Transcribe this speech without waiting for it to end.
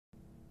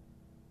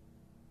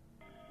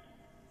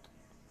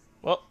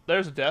Well,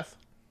 there's a death.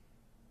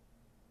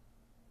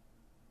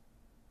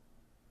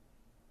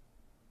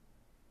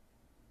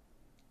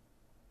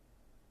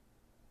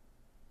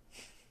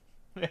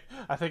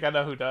 I think I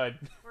know who died.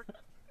 Or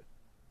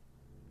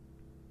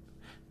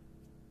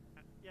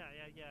yeah,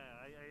 yeah, yeah.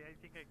 I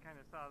think I kind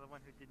of saw the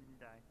one who didn't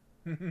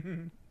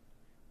die.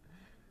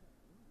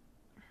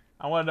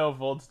 I want to know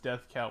Volt's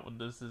death count when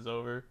this is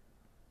over.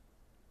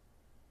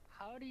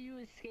 How do you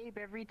escape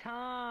every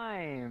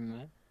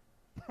time?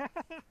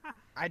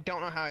 I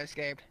don't know how I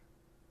escaped.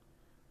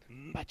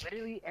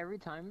 Literally every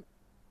time,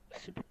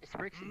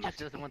 Sprix just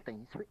does one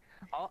thing.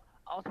 All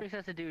Sprix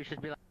has to do is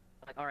just be like,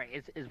 all right,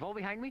 is Vol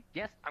behind me?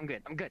 Yes, I'm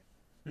good. I'm good.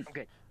 I'm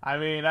good. I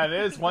mean, that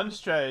is one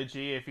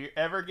strategy. If you're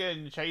ever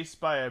getting chased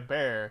by a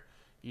bear,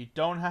 you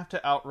don't have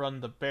to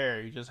outrun the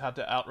bear. You just have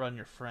to outrun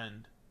your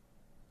friend.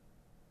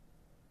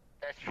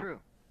 That's true.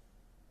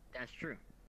 That's true.